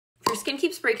Your skin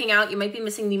keeps breaking out, you might be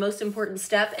missing the most important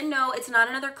step, and no, it's not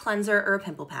another cleanser or a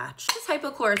pimple patch. This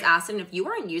hypochlorous acid, and if you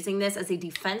aren't using this as a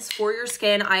defense for your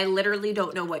skin, I literally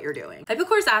don't know what you're doing.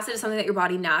 Hypochlorous acid is something that your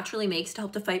body naturally makes to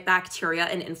help to fight bacteria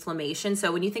and inflammation.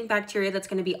 So when you think bacteria, that's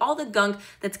gonna be all the gunk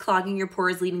that's clogging your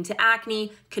pores, leading to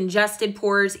acne, congested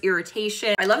pores,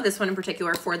 irritation. I love this one in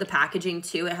particular for the packaging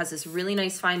too. It has this really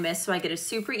nice fine mist, so I get a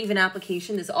super even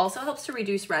application. This also helps to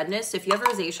reduce redness. So if you have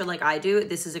rosacea like I do,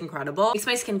 this is incredible. Makes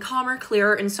my skin calmer,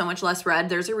 clearer, and so much less red.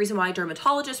 There's a reason why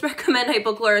dermatologists recommend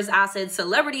hypochlorous acid.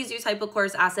 Celebrities use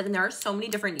hypochlorous acid, and there are so many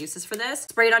different uses for this.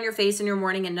 Spray it on your face in your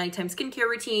morning and nighttime skincare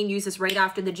routine. Use this right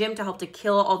after the gym to help to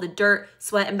kill all the dirt,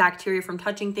 sweat, and bacteria from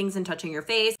touching things and touching your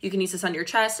face. You can use this on your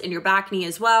chest and your back knee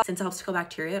as well. Since it helps to kill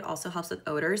bacteria, it also helps with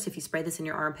odors. If you spray this in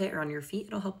your armpit or on your feet,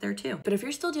 it'll help there too. But if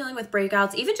you're still dealing with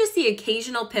breakouts, even just the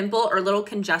occasional pimple or little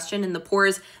congestion in the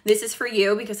pores, this is for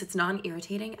you because it's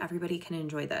non-irritating. Everybody can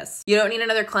enjoy this. You don't need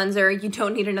another cleanser. You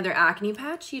don't need another acne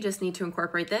patch. You just need to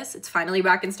incorporate this. It's finally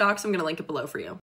back in stock, so I'm gonna link it below for you.